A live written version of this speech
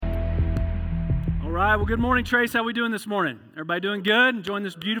All right, well, good morning, Trace. How we doing this morning? Everybody doing good? Enjoying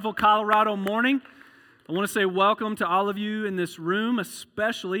this beautiful Colorado morning? I want to say welcome to all of you in this room,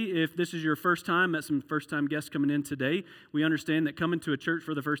 especially if this is your first time. Met some first-time guests coming in today. We understand that coming to a church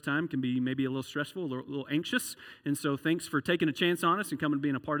for the first time can be maybe a little stressful, a little anxious, and so thanks for taking a chance on us and coming and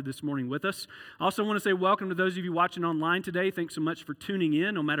being a part of this morning with us. I also want to say welcome to those of you watching online today. Thanks so much for tuning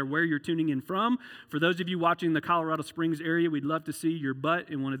in, no matter where you're tuning in from. For those of you watching the Colorado Springs area, we'd love to see your butt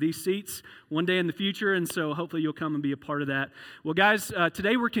in one of these seats one day in the future, and so hopefully you'll come and be a part of that. Well, guys,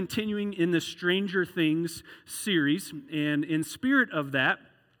 today we're continuing in the Stranger Things series, and in spirit of that,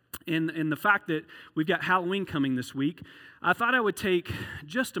 and the fact that we've got Halloween coming this week, I thought I would take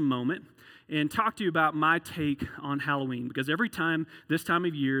just a moment and talk to you about my take on Halloween, because every time this time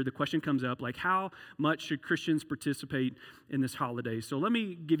of year the question comes up, like, how much should Christians participate in this holiday? So let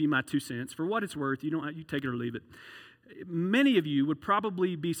me give you my 2 cents. For what it's worth, you take it or leave it. Many of you would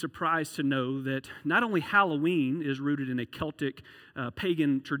probably be surprised to know that not only Halloween is rooted in a Celtic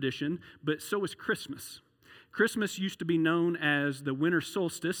pagan tradition, but so is Christmas. Christmas used to be known as the winter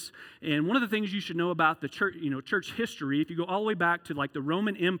solstice, and one of the things you should know about the church, church history, if you go all the way back to like the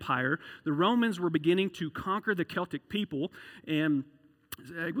Roman Empire, the Romans were beginning to conquer the Celtic people, and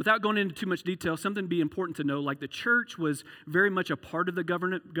without going into too much detail, something to be important to know, like the church was very much a part of the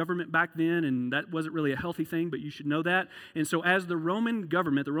government back then, and that wasn't really a healthy thing, but you should know that. And so as the Roman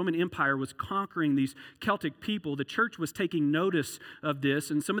government, the Roman Empire was conquering these Celtic people, the church was taking notice of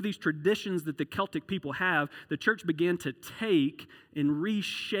this, and some of these traditions that the Celtic people have, the church began to take and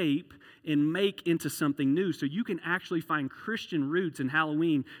reshape and make into something new. So you can actually find Christian roots in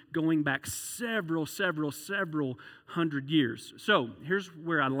Halloween going back several hundred years. So here's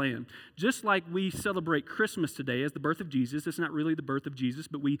where I land. Just like we celebrate Christmas today as the birth of Jesus, it's not really the birth of Jesus,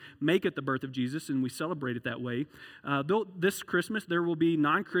 but we make it the birth of Jesus and we celebrate it that way. This Christmas, there will be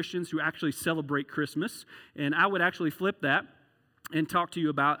non-Christians who actually celebrate Christmas, and I would actually flip that and talk to you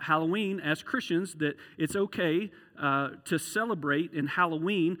about Halloween as Christians, that it's okay to celebrate in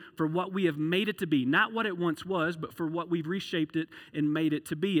Halloween for what we have made it to be. Not what it once was, but for what we've reshaped it and made it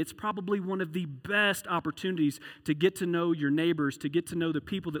to be. It's probably one of the best opportunities to get to know your neighbors, to get to know the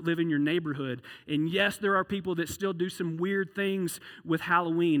people that live in your neighborhood. And yes, there are people that still do some weird things with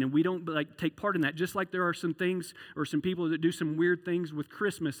Halloween, and we don't take part in that. Just like there are some things or some people that do some weird things with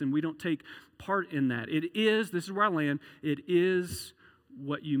Christmas, and we don't take part in that. This is where I land, it is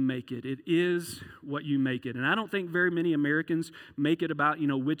what you make it. It is what you make it. And I don't think very many Americans make it about,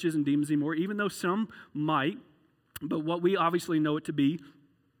 witches and demons anymore, even though some might. But what we obviously know it to be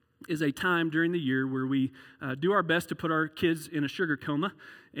is a time during the year where we do our best to put our kids in a sugar coma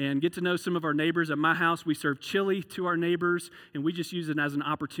and get to know some of our neighbors. At my house, we serve chili to our neighbors, and we just use it as an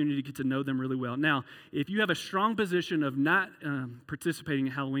opportunity to get to know them really well. Now, if you have a strong position of not participating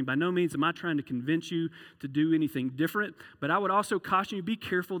in Halloween, by no means am I trying to convince you to do anything different, but I would also caution you, be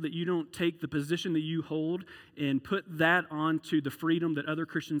careful that you don't take the position that you hold and put that onto the freedom that other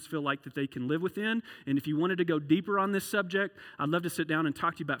Christians feel like that they can live within. And if you wanted to go deeper on this subject, I'd love to sit down and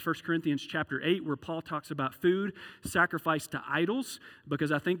talk to you about 1 Corinthians chapter 8, where Paul talks about food sacrificed to idols, because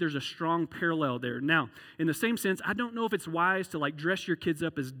I think there's a strong parallel there. Now, in the same sense, I don't know if it's wise to dress your kids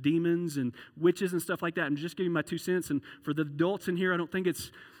up as demons and witches and stuff like that. I'm just giving my 2 cents. And for the adults in here, I don't think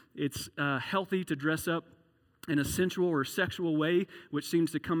it's healthy to dress up in a sensual or sexual way, which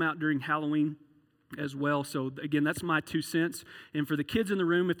seems to come out during Halloween as well. So again, that's my 2 cents. And for the kids in the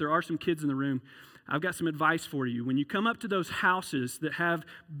room, if there are some kids in the room, I've got some advice for you. When you come up to those houses that have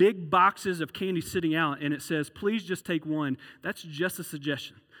big boxes of candy sitting out and it says, please just take one, that's just a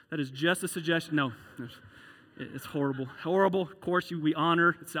suggestion. That is just a suggestion. No, it's horrible. Horrible. Of course, we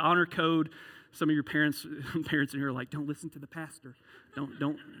honor. It's the honor code. Some of your parents in here are like, don't listen to the pastor.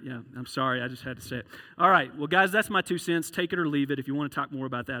 Don't. Yeah, I'm sorry. I just had to say it. All right. Well, guys, that's my 2 cents. Take it or leave it. If you want to talk more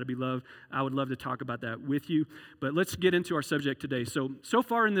about that, I would love to talk about that with you. But let's get into our subject today. So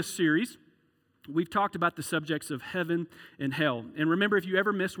far in this series, we've talked about the subjects of heaven and hell. And remember, if you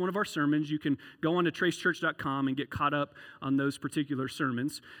ever missed one of our sermons, you can go on to tracechurch.com and get caught up on those particular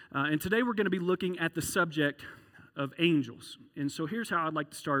sermons. And today we're going to be looking at the subject of angels. And so here's how I'd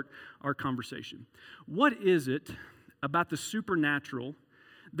like to start our conversation. What is it about the supernatural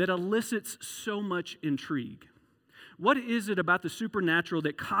that elicits so much intrigue? What is it about the supernatural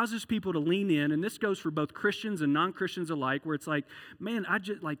that causes people to lean in? And this goes for both Christians and non-Christians alike, where it's like, man,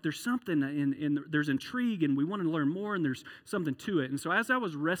 there's something, and there's intrigue, and we want to learn more, and there's something to it. And so as I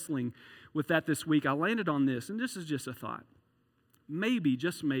was wrestling with that this week, I landed on this, and this is just a thought. Maybe,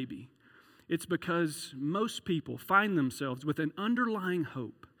 just maybe, it's because most people find themselves with an underlying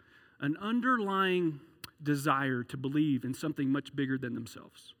hope, an underlying desire to believe in something much bigger than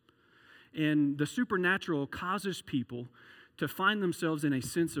themselves. And the supernatural causes people to find themselves in a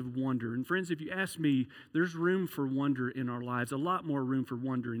sense of wonder. And friends, if you ask me, there's room for wonder in our lives, a lot more room for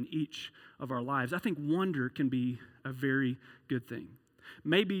wonder in each of our lives. I think wonder can be a very good thing.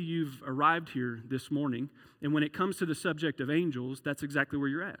 Maybe you've arrived here this morning, and when it comes to the subject of angels, that's exactly where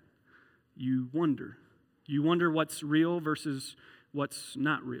you're at. You wonder. You wonder what's real versus what's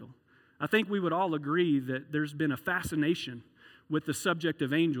not real. I think we would all agree that there's been a fascination with the subject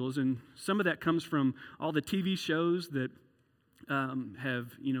of angels, and some of that comes from all the TV shows that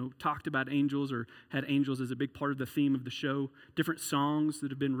have talked about angels or had angels as a big part of the theme of the show, different songs that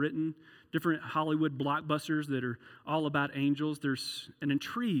have been written, different Hollywood blockbusters that are all about angels. There's an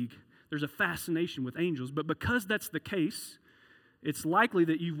intrigue, there's a fascination with angels, but because that's the case, it's likely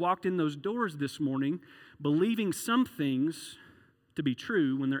that you've walked in those doors this morning believing some things to be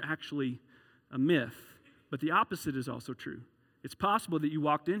true when they're actually a myth, but the opposite is also true. It's possible that you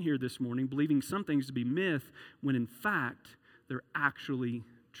walked in here this morning believing some things to be myth when in fact they're actually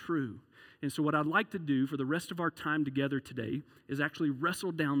true. And so what I'd like to do for the rest of our time together today is actually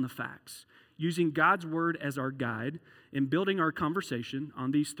wrestle down the facts, using God's word as our guide and building our conversation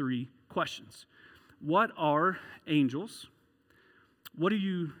on these three questions. What are angels? What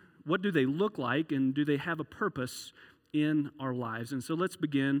do they look like, and do they have a purpose in our lives? And so let's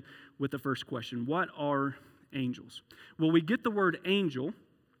begin with the first question. What are angels? Well, we get the word angel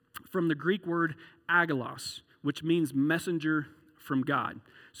from the Greek word angelos, which means messenger from God.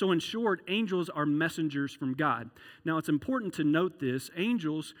 So in short, angels are messengers from God. Now it's important to note this.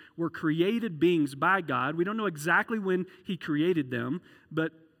 Angels were created beings by God. We don't know exactly when He created them,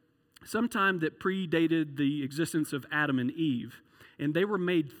 but sometime that predated the existence of Adam and Eve. And they were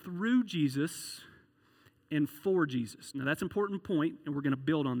made through Jesus and for Jesus. Now that's an important point, and we're going to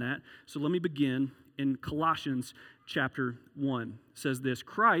build on that. So let me begin in Colossians chapter 1. It says this: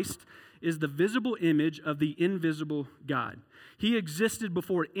 Christ is the visible image of the invisible God. He existed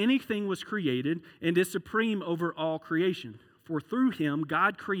before anything was created and is supreme over all creation. For through Him,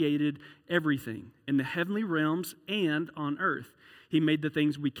 God created everything in the heavenly realms and on earth. He made the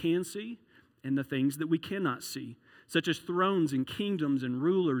things we can see and the things that we cannot see, such as thrones and kingdoms and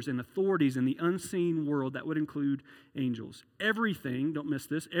rulers and authorities in the unseen world. That would include angels. Everything, don't miss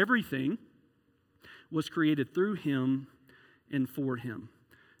this, everything was created through Him and for Him.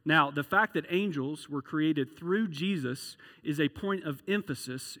 Now, the fact that angels were created through Jesus is a point of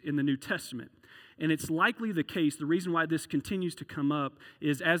emphasis in the New Testament. And it's likely the case, the reason why this continues to come up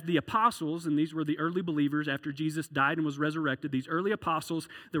is as the apostles, and these were the early believers after Jesus died and was resurrected, these early apostles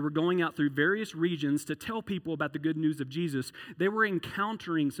that were going out through various regions to tell people about the good news of Jesus, they were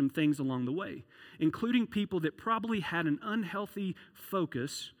encountering some things along the way, including people that probably had an unhealthy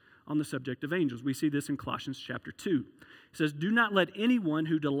focus on the subject of angels. We see this in Colossians chapter 2. It says, "Do not let anyone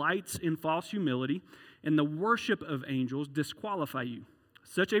who delights in false humility and the worship of angels disqualify you.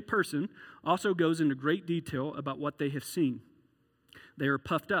 Such a person also goes into great detail about what they have seen. They are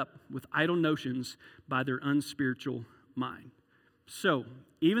puffed up with idle notions by their unspiritual mind." So,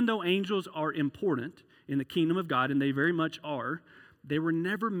 even though angels are important in the kingdom of God, and they very much are, they were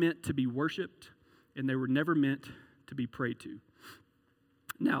never meant to be worshiped, and they were never meant to be prayed to.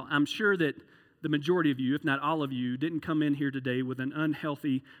 Now, I'm sure that the majority of you, if not all of you, didn't come in here today with an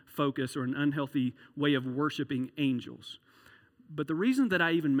unhealthy focus or an unhealthy way of worshiping angels. But the reason that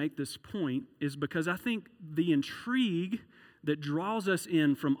I even make this point is because I think the intrigue that draws us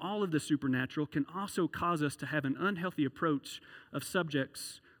in from all of the supernatural can also cause us to have an unhealthy approach of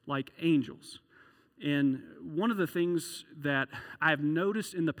subjects like angels. And one of the things that I've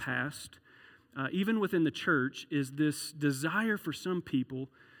noticed in the past, even within the church, is this desire for some people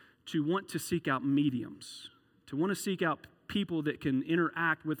to want to seek out mediums, to want to seek out people that can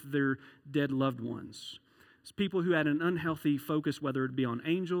interact with their dead loved ones. It's people who had an unhealthy focus, whether it be on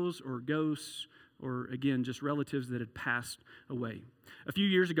angels or ghosts or, again, just relatives that had passed away. A few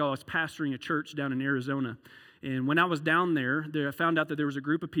years ago, I was pastoring a church down in Arizona, and when I was down there, I found out that there was a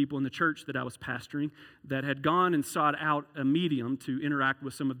group of people in the church that I was pastoring that had gone and sought out a medium to interact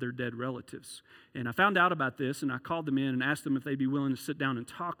with some of their dead relatives. And I found out about this, and I called them in and asked them if they'd be willing to sit down and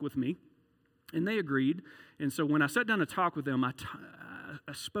talk with me. And they agreed. And so when I sat down to talk with them, I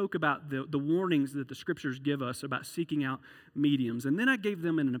spoke about the warnings that the scriptures give us about seeking out mediums. And then I gave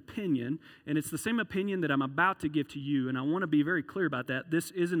them an opinion, and it's the same opinion that I'm about to give to you, and I want to be very clear about that.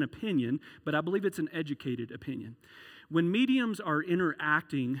 This is an opinion, but I believe it's an educated opinion. When mediums are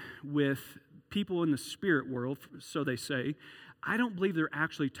interacting with people in the spirit world, so they say, I don't believe they're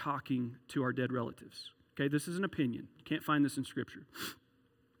actually talking to our dead relatives. Okay, this is an opinion. You can't find this in Scripture.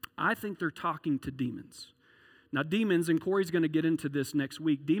 I think they're talking to demons. Now, demons, and Corey's going to get into this next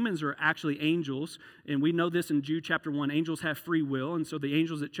week, demons are actually angels, and we know this in Jude chapter 1. Angels have free will, and so the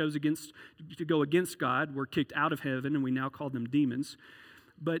angels that chose to go against God were kicked out of heaven, and we now call them demons.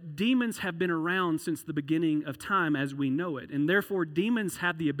 But demons have been around since the beginning of time as we know it, and therefore demons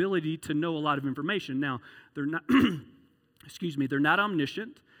have the ability to know a lot of information. Now, they're not, they're not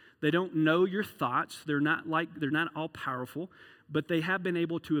omniscient. They don't know your thoughts. They're not all powerful. But they have been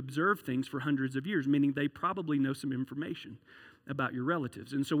able to observe things for hundreds of years, meaning they probably know some information about your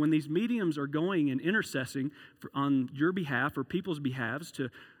relatives. And so when these mediums are going and intercessing on your behalf or people's behalves to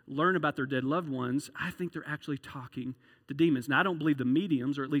learn about their dead loved ones, I think they're actually talking to demons. Now, I don't believe the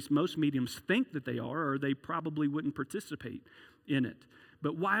mediums, or at least most mediums think that they are, or they probably wouldn't participate in it.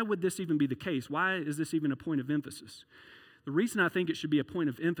 But why would this even be the case? Why is this even a point of emphasis? The reason I think it should be a point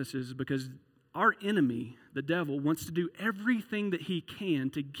of emphasis is because our enemy, the devil, wants to do everything that he can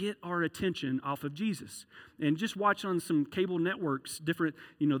to get our attention off of Jesus. And just watch on some cable networks, different,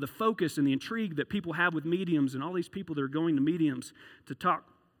 the focus and the intrigue that people have with mediums and all these people that are going to mediums to talk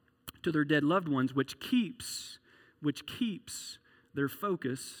to their dead loved ones, which keeps their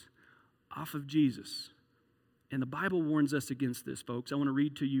focus off of Jesus. And the Bible warns us against this, folks. I want to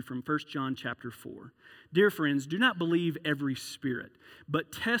read to you from 1 John chapter 4. Dear friends, do not believe every spirit,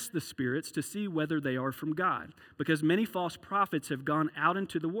 but test the spirits to see whether they are from God, because many false prophets have gone out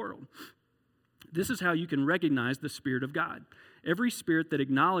into the world. This is how you can recognize the Spirit of God. Every spirit that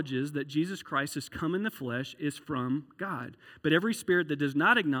acknowledges that Jesus Christ has come in the flesh is from God. But every spirit that does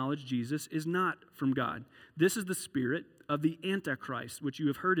not acknowledge Jesus is not from God. This is the spirit of the Antichrist, which you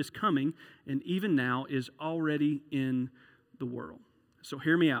have heard is coming, and even now is already in the world. So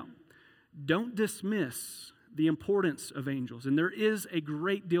hear me out. Don't dismiss the importance of angels. And there is a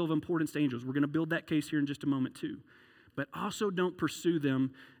great deal of importance to angels. We're going to build that case here in just a moment too. But also don't pursue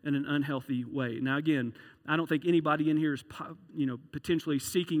them in an unhealthy way. Now again, I don't think anybody in here is potentially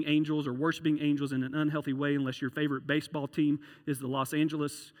seeking angels or worshiping angels in an unhealthy way unless your favorite baseball team is the Los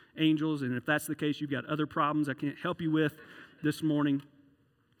Angeles Angels. And if that's the case, you've got other problems I can't help you with this morning.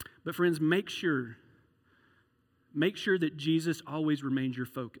 But friends, make sure that Jesus always remains your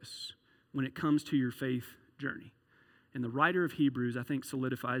focus when it comes to your faith journey. And the writer of Hebrews, I think,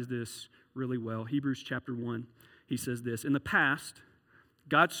 solidifies this really well. Hebrews chapter 1. He says this, in the past,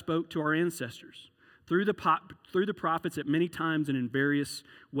 God spoke to our ancestors through the prophets at many times and in various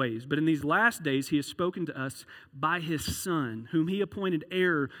ways. But in these last days, he has spoken to us by his Son, whom he appointed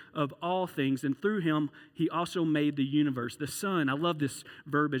heir of all things. And through him, he also made the universe. The Son, I love this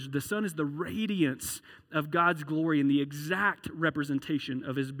verbiage. The Son is the radiance of God's glory and the exact representation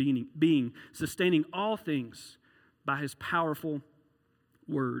of his being, sustaining all things by his powerful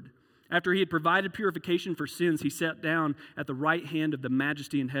word. After he had provided purification for sins, he sat down at the right hand of the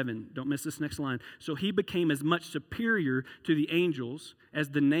majesty in heaven. Don't miss this next line. So he became as much superior to the angels as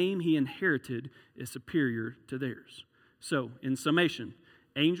the name he inherited is superior to theirs. So, in summation,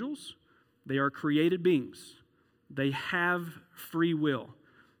 angels, they are created beings. They have free will.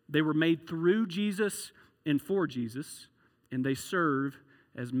 They were made through Jesus and for Jesus, and they serve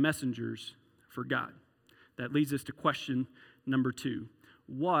as messengers for God. That leads us to question number 2.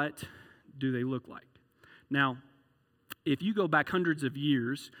 What do they look like? Now, if you go back hundreds of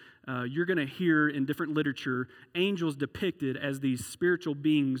years, you're going to hear in different literature angels depicted as these spiritual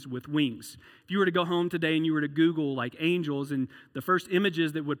beings with wings. If you were to go home today and you were to Google like angels, and the first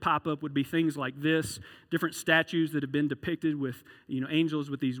images that would pop up would be things like this, different statues that have been depicted with angels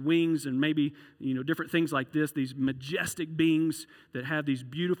with these wings, and maybe different things like this, these majestic beings that have these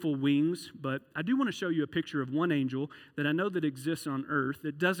beautiful wings. But I do want to show you a picture of one angel that I know that exists on earth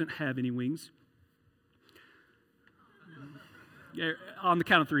that doesn't have any wings. Yeah, on the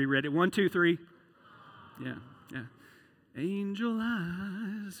count of 3, read it. 1, 2, 3. Yeah. Angel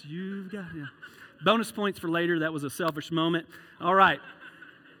eyes, you've got. Yeah. Bonus points for later. That was a selfish moment. All right.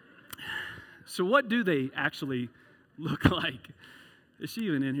 So, what do they actually look like? Is she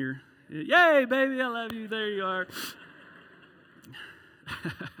even in here? Yay, baby! I love you. There you are.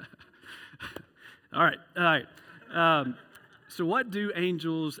 All right. So what do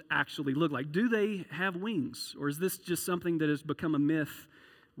angels actually look like? Do they have wings? Or is this just something that has become a myth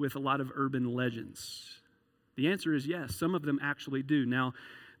with a lot of urban legends? The answer is yes, some of them actually do. Now,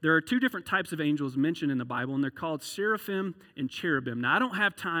 there are 2 different types of angels mentioned in the Bible, and they're called seraphim and cherubim. Now, I don't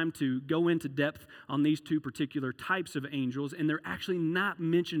have time to go into depth on these 2 particular types of angels, and they're actually not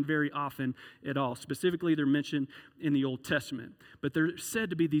mentioned very often at all. Specifically, they're mentioned in the Old Testament. But they're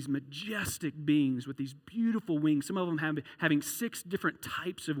said to be these majestic beings with these beautiful wings, some of them having 6 different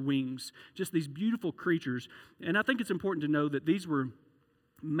types of wings, just these beautiful creatures. And I think it's important to know that these were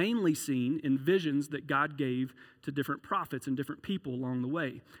mainly seen in visions that God gave to different prophets and different people along the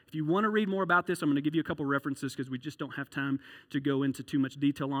way. If you want to read more about this, I'm going to give you a couple references because we just don't have time to go into too much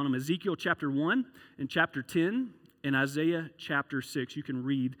detail on them. Ezekiel chapter 1 and chapter 10 and Isaiah chapter 6. You can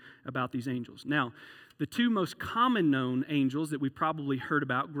read about these angels. Now, the two most common known angels that we probably heard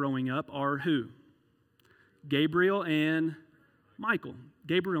about growing up are who? Gabriel and Michael.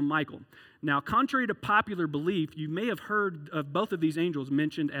 Gabriel and Michael. Now, contrary to popular belief, you may have heard of both of these angels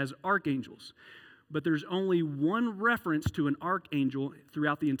mentioned as archangels, but there's only one reference to an archangel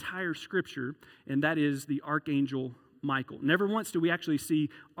throughout the entire Scripture, and that is the archangel Michael. Never once do we actually see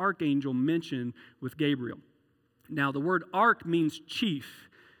archangel mentioned with Gabriel. Now, the word arch means chief.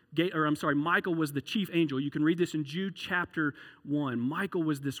 Michael was the chief angel. You can read this in Jude chapter 1. Michael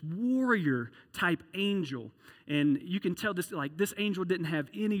was this warrior type angel. And you can tell this angel didn't have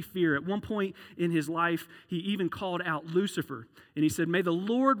any fear. At one point in his life, he even called out Lucifer. And he said, "May the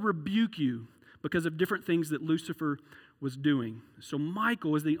Lord rebuke you," because of different things that Lucifer was doing. So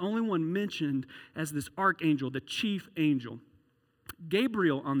Michael is the only one mentioned as this archangel, the chief angel.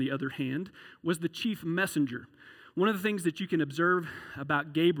 Gabriel, on the other hand, was the chief messenger. One of the things that you can observe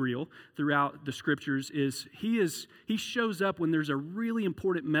about Gabriel throughout the Scriptures is he shows up when there's a really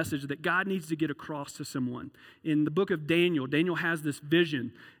important message that God needs to get across to someone. In the book of Daniel, Daniel has this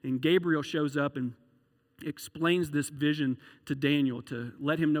vision, and Gabriel shows up and explains this vision to Daniel to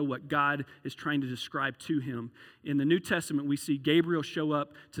let him know what God is trying to describe to him. In the New Testament, we see Gabriel show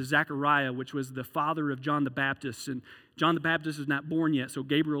up to Zechariah, which was the father of John the Baptist, and John the Baptist is not born yet, so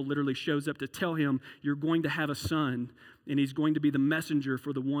Gabriel literally shows up to tell him, "You're going to have a son, and he's going to be the messenger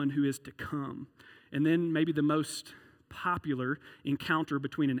for the one who is to come." And then maybe the most popular encounter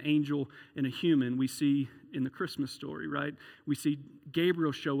between an angel and a human we see in the Christmas story, right? We see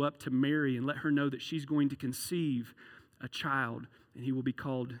Gabriel show up to Mary and let her know that she's going to conceive a child, and he will be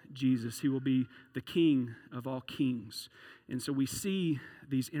called Jesus. He will be the King of all kings. And so we see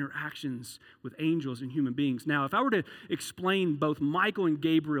these interactions with angels and human beings. Now, if I were to explain both Michael and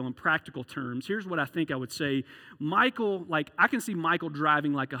Gabriel in practical terms, here's what I think I would say. Michael, I can see Michael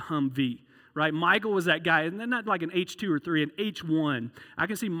driving like a Humvee, right? Michael was that guy, and not like an H2 or 3, an H1. I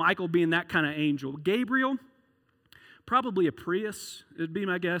can see Michael being that kind of angel. Gabriel, probably a Prius, it'd be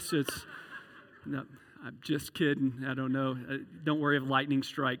my guess. No, I'm just kidding. I don't know. Don't worry if lightning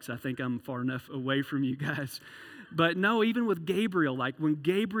strikes. I think I'm far enough away from you guys. But no, even with Gabriel, when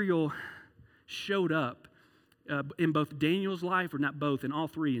Gabriel showed up in both Daniel's life, or not both, in all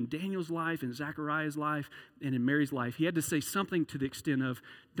three, in Daniel's life, in Zechariah's life, and in Mary's life, he had to say something to the extent of,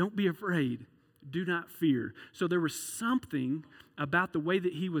 "Don't be afraid, do not fear." So there was something about the way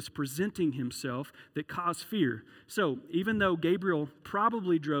that he was presenting himself that caused fear. So even though Gabriel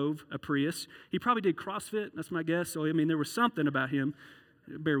probably drove a Prius, he probably did CrossFit, that's my guess. So, there was something about him.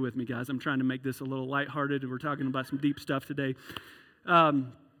 Bear with me, guys. I'm trying to make this a little lighthearted. We're talking about some deep stuff today.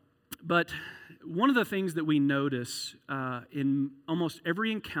 But one of the things that we notice in almost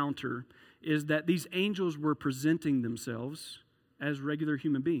every encounter is that these angels were presenting themselves as regular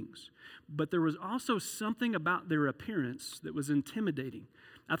human beings. But there was also something about their appearance that was intimidating.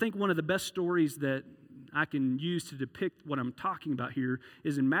 I think one of the best stories that I can use to depict what I'm talking about here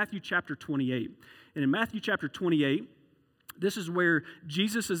is in Matthew chapter 28. And in Matthew chapter 28, this is where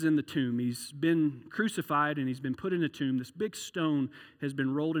Jesus is in the tomb. He's been crucified and he's been put in a tomb. This big stone has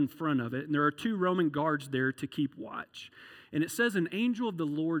been rolled in front of it, and there are 2 Roman guards there to keep watch. And it says an angel of the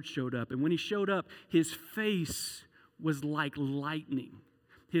Lord showed up, and when he showed up, his face was like lightning.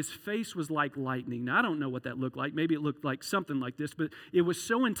 His face was like lightning. Now, I don't know what that looked like. Maybe it looked like something like this, but it was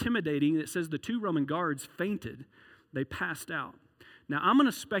so intimidating that it says the 2 Roman guards fainted. They passed out. Now, I'm going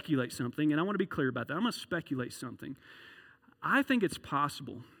to speculate something, and I want to be clear about that. I'm going to speculate something. I think it's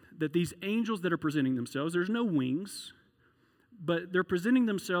possible that these angels that are presenting themselves, there's no wings, but they're presenting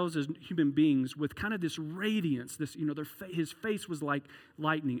themselves as human beings with kind of this radiance, his face was like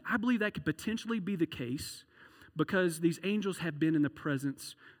lightning. I believe that could potentially be the case because these angels have been in the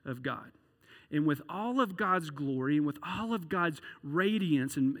presence of God. And with all of God's glory and with all of God's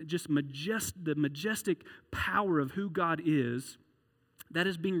radiance and just the majestic power of who God is, that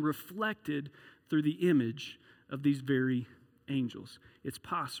is being reflected through the image of these very angels. It's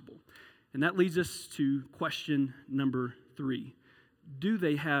possible. And that leads us to question number 3. Do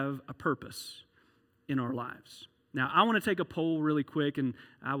they have a purpose in our lives? Now, I want to take a poll really quick, and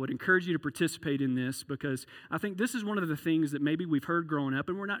I would encourage you to participate in this because I think this is one of the things that maybe we've heard growing up,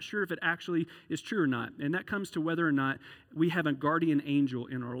 and we're not sure if it actually is true or not. And that comes to whether or not we have a guardian angel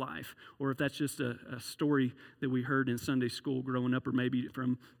in our life, or if that's just a story that we heard in Sunday school growing up, or maybe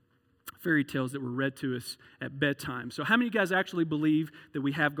from fairy tales that were read to us at bedtime. So how many of you guys actually believe that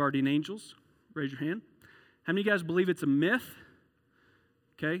we have guardian angels? Raise your hand. How many of you guys believe it's a myth?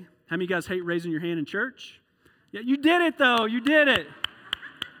 Okay. How many of you guys hate raising your hand in church? Yeah, you did it though. You did it.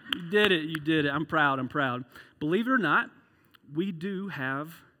 You did it. You did it. I'm proud. I'm proud. Believe it or not, we do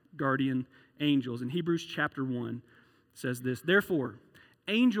have guardian angels. In Hebrews chapter 1 says this, therefore,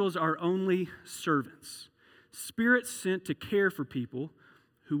 angels are only servants, spirits sent to care for people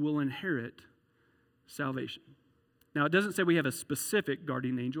who will inherit salvation. Now, it doesn't say we have a specific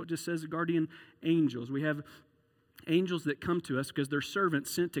guardian angel. It just says guardian angels. We have angels that come to us because they're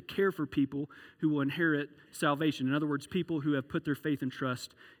servants sent to care for people who will inherit salvation. In other words, people who have put their faith and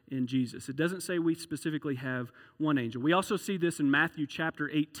trust in Jesus. It doesn't say we specifically have one angel. We also see this in Matthew chapter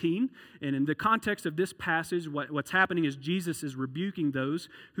 18. And in the context of this passage, what's happening is Jesus is rebuking those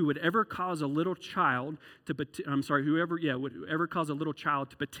who would ever cause a little child to, whoever cause a little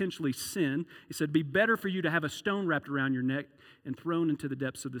child to potentially sin. He said, be better for you to have a stone wrapped around your neck and thrown into the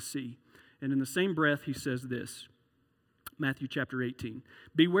depths of the sea. And in the same breath, he says this, Matthew chapter 18.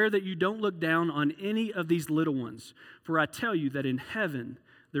 Beware that you don't look down on any of these little ones, for I tell you that in heaven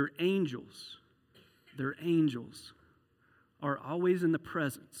their angels are always in the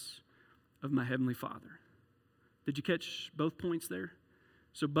presence of my heavenly Father. Did you catch both points there?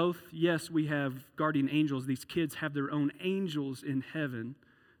 So both, yes, we have guardian angels. These kids have their own angels in heaven,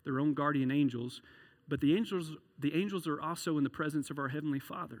 their own guardian angels, but the angels are also in the presence of our heavenly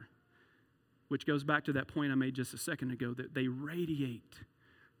Father. Which goes back to that point I made just a second ago, that they radiate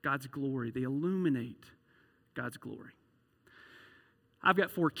God's glory. They illuminate God's glory. I've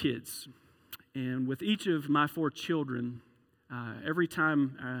got 4 kids, and with each of my 4 children, every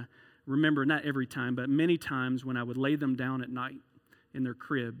time, not every time, but many times when I would lay them down at night in their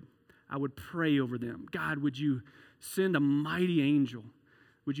crib, I would pray over them. God, would you send a mighty angel?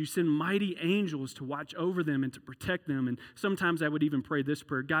 Would you send mighty angels to watch over them and to protect them? And sometimes I would even pray this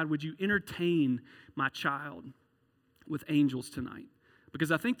prayer, God, would you entertain my child with angels tonight?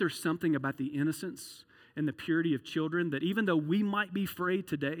 Because I think there's something about the innocence and the purity of children that even though we might be afraid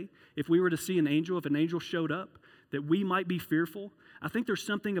today, if we were to see an angel, if an angel showed up, that we might be fearful. I think there's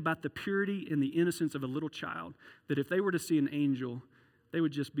something about the purity and the innocence of a little child that if they were to see an angel, they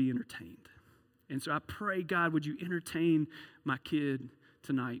would just be entertained. And so I pray, God, would you entertain my kid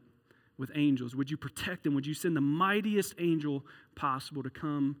tonight with angels? Would you protect them? Would you send the mightiest angel possible to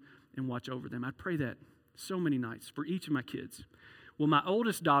come and watch over them? I pray that so many nights for each of my kids. Well, my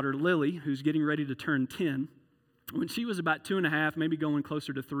oldest daughter, Lily, who's getting ready to turn 10, when she was about 2.5, maybe going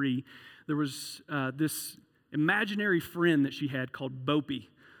closer to 3, there was this imaginary friend that she had called Bopey.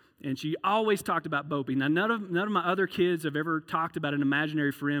 And she always talked about Bopey. Now, none of my other kids have ever talked about an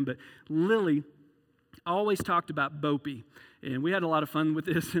imaginary friend, but Lily always talked about Bopey. And we had a lot of fun with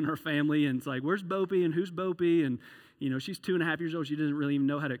this in our family. And it's like, where's Bopey and who's Bopey? And, she's 2.5 years old. She doesn't really even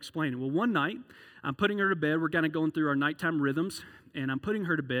know how to explain it. Well, one night, I'm putting her to bed. We're kind of going through our nighttime rhythms. And I'm putting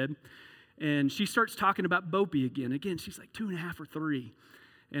her to bed. And she starts talking about Bopey again. Again, she's like 2.5 or 3.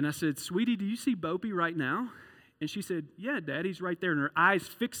 And I said, sweetie, do you see Bopey right now? And she said, yeah, Dad, he's right there. And her eyes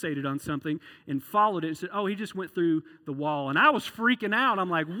fixated on something and followed it and said, oh, he just went through the wall. And I was freaking out. I'm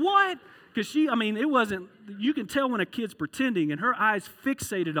like, what? Because it wasn't, you can tell when a kid's pretending, and her eyes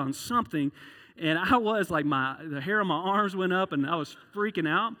fixated on something, and I was like, the hair on my arms went up, and I was freaking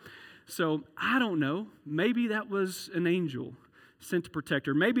out. So I don't know, maybe that was an angel sent to protect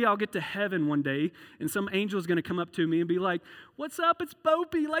her. Maybe I'll get to heaven one day, and some angel is going to come up to me and be like, what's up, it's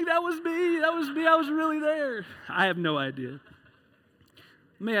Bopey, like that was me, I was really there. I have no idea.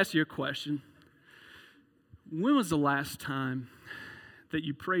 Let me ask you a question. When was the last time that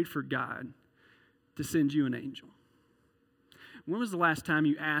you prayed for God to send you an angel? When was the last time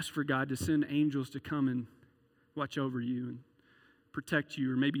you asked for God to send angels to come and watch over you and protect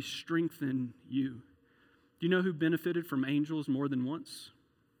you or maybe strengthen you? Do you know who benefited from angels more than once?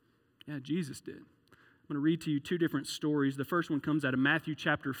 Yeah, Jesus did. I'm going to read to you 2 different stories. The first one comes out of Matthew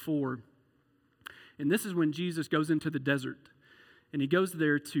chapter 4. And this is when Jesus goes into the desert. And he goes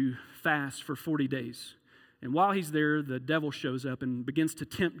there to fast for 40 days. And while he's there, the devil shows up and begins to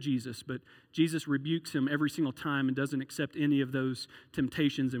tempt Jesus. But Jesus rebukes him every single time and doesn't accept any of those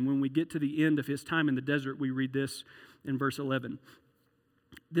temptations. And when we get to the end of his time in the desert, we read this in verse 11.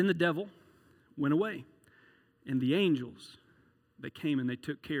 Then the devil went away, and the angels, they came and they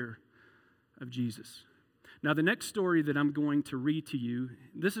took care of Jesus. Now, the next story that I'm going to read to you,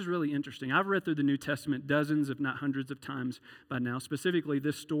 this is really interesting. I've read through the New Testament dozens, if not hundreds of times by now, specifically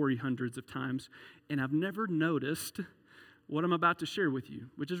this story hundreds of times, and I've never noticed what I'm about to share with you,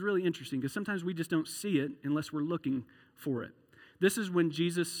 which is really interesting because sometimes we just don't see it unless we're looking for it. This is when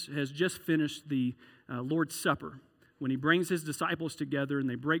Jesus has just finished the Lord's Supper, when he brings his disciples together and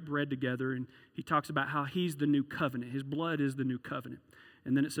they break bread together, and he talks about how he's the new covenant. His blood is the new covenant.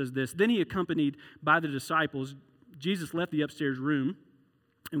 And then it says this, then he, accompanied by the disciples, Jesus left the upstairs room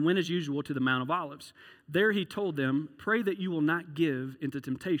and went as usual to the Mount of Olives. There he told them, pray that you will not give into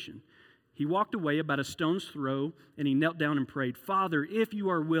temptation. He walked away about a stone's throw, and he knelt down and prayed, Father, if you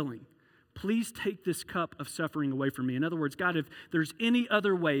are willing, please take this cup of suffering away from me. In other words, God, if there's any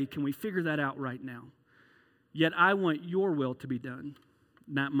other way, can we figure that out right now? Yet I want your will to be done,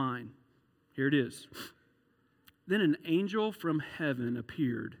 not mine. Here it is. Then an angel from heaven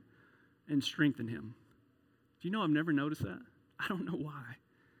appeared and strengthened him. Do you know I've never noticed that? I don't know why.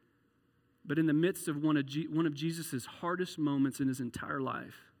 But in the midst of one of Jesus' hardest moments in his entire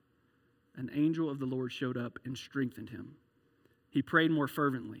life, an angel of the Lord showed up and strengthened him. He prayed more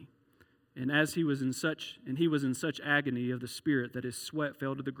fervently, and he was in such agony of the Spirit that his sweat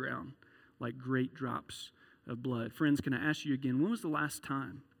fell to the ground like great drops of blood. Friends, can I ask you again, when was the last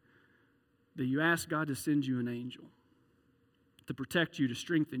time that you asked God to send you an angel to protect you, to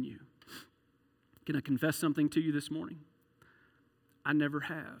strengthen you? Can I confess something to you this morning? I never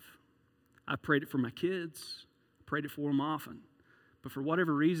have. I prayed it for my kids, prayed it for them often. But for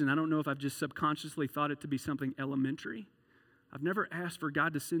whatever reason, I don't know if I've just subconsciously thought it to be something elementary. I've never asked for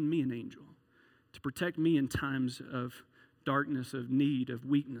God to send me an angel to protect me in times of darkness, of need, of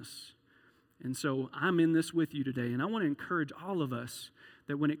weakness. And so I'm in this with you today, and I want to encourage all of us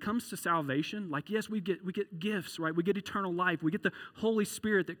that when it comes to salvation, like yes, we get gifts, right? We get eternal life. We get the Holy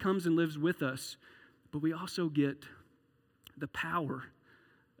Spirit that comes and lives with us, but we also get the power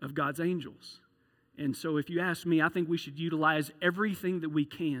of God's angels. And so if you ask me, I think we should utilize everything that we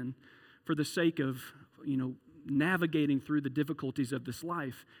can for the sake of, navigating through the difficulties of this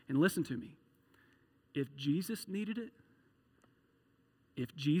life. And listen to me. If Jesus needed it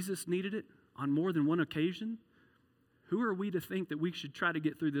on more than one occasion, who are we to think that we should try to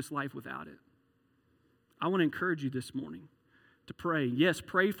get through this life without it? I want to encourage you this morning to pray. Yes,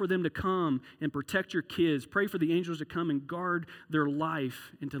 pray for them to come and protect your kids. Pray for the angels to come and guard their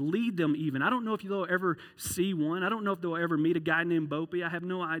life and to lead them even. I don't know if they'll ever see one. I don't know if they'll ever meet a guy named Bopey. I have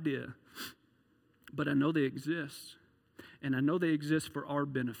no idea. But I know they exist. And I know they exist for our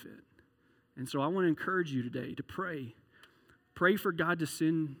benefit. And so I want to encourage you today to pray. Pray for God to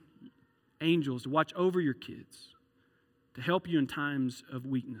send angels to watch over your kids, to help you in times of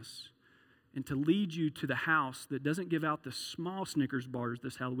weakness, and to lead you to the house that doesn't give out the small Snickers bars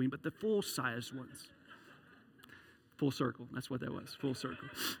this Halloween, but the full-size ones. Full circle. That's what that was. Full circle.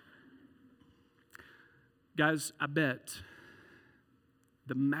 Guys, I bet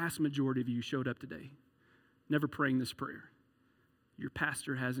the mass majority of you showed up today never praying this prayer. Your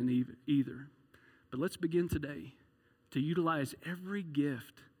pastor hasn't either. But let's begin today to utilize every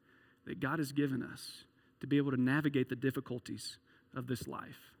gift that God has given us to be able to navigate the difficulties of this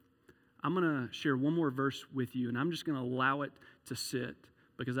life. I'm going to share one more verse with you, and I'm just going to allow it to sit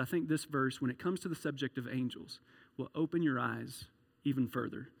because I think this verse, when it comes to the subject of angels, will open your eyes even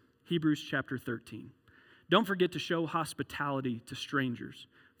further. Hebrews chapter 13. Don't forget to show hospitality to strangers,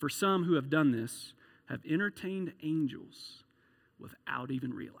 for some who have done this have entertained angels without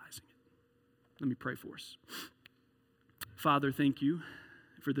even realizing it. Let me pray for us. Father, thank you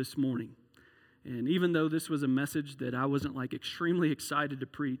for this morning. And even though this was a message that I wasn't extremely excited to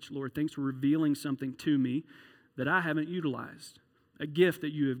preach, Lord, thanks for revealing something to me that I haven't utilized. A gift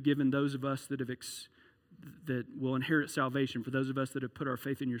that you have given those of us that will inherit salvation, for those of us that have put our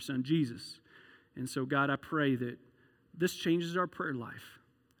faith in your Son, Jesus. And so, God, I pray that this changes our prayer life.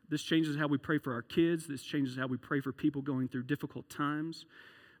 This changes how we pray for our kids. This changes how we pray for people going through difficult times.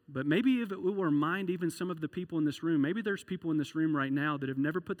 But maybe if it will remind even some of the people in this room, maybe there's people in this room right now that have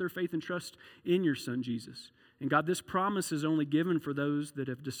never put their faith and trust in your Son, Jesus. And God, this promise is only given for those that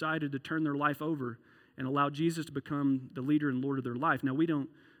have decided to turn their life over and allow Jesus to become the leader and Lord of their life. Now, we don't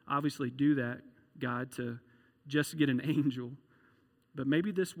obviously do that, God, to just get an angel. But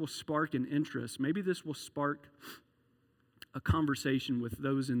maybe this will spark an interest. Maybe this will spark a conversation with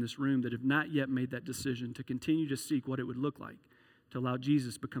those in this room that have not yet made that decision to continue to seek what it would look like to allow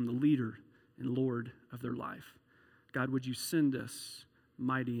Jesus to become the leader and Lord of their life. God, would you send us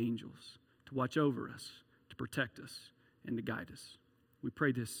mighty angels to watch over us, to protect us, and to guide us? We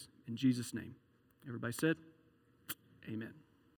pray this in Jesus' name. Everybody said, amen.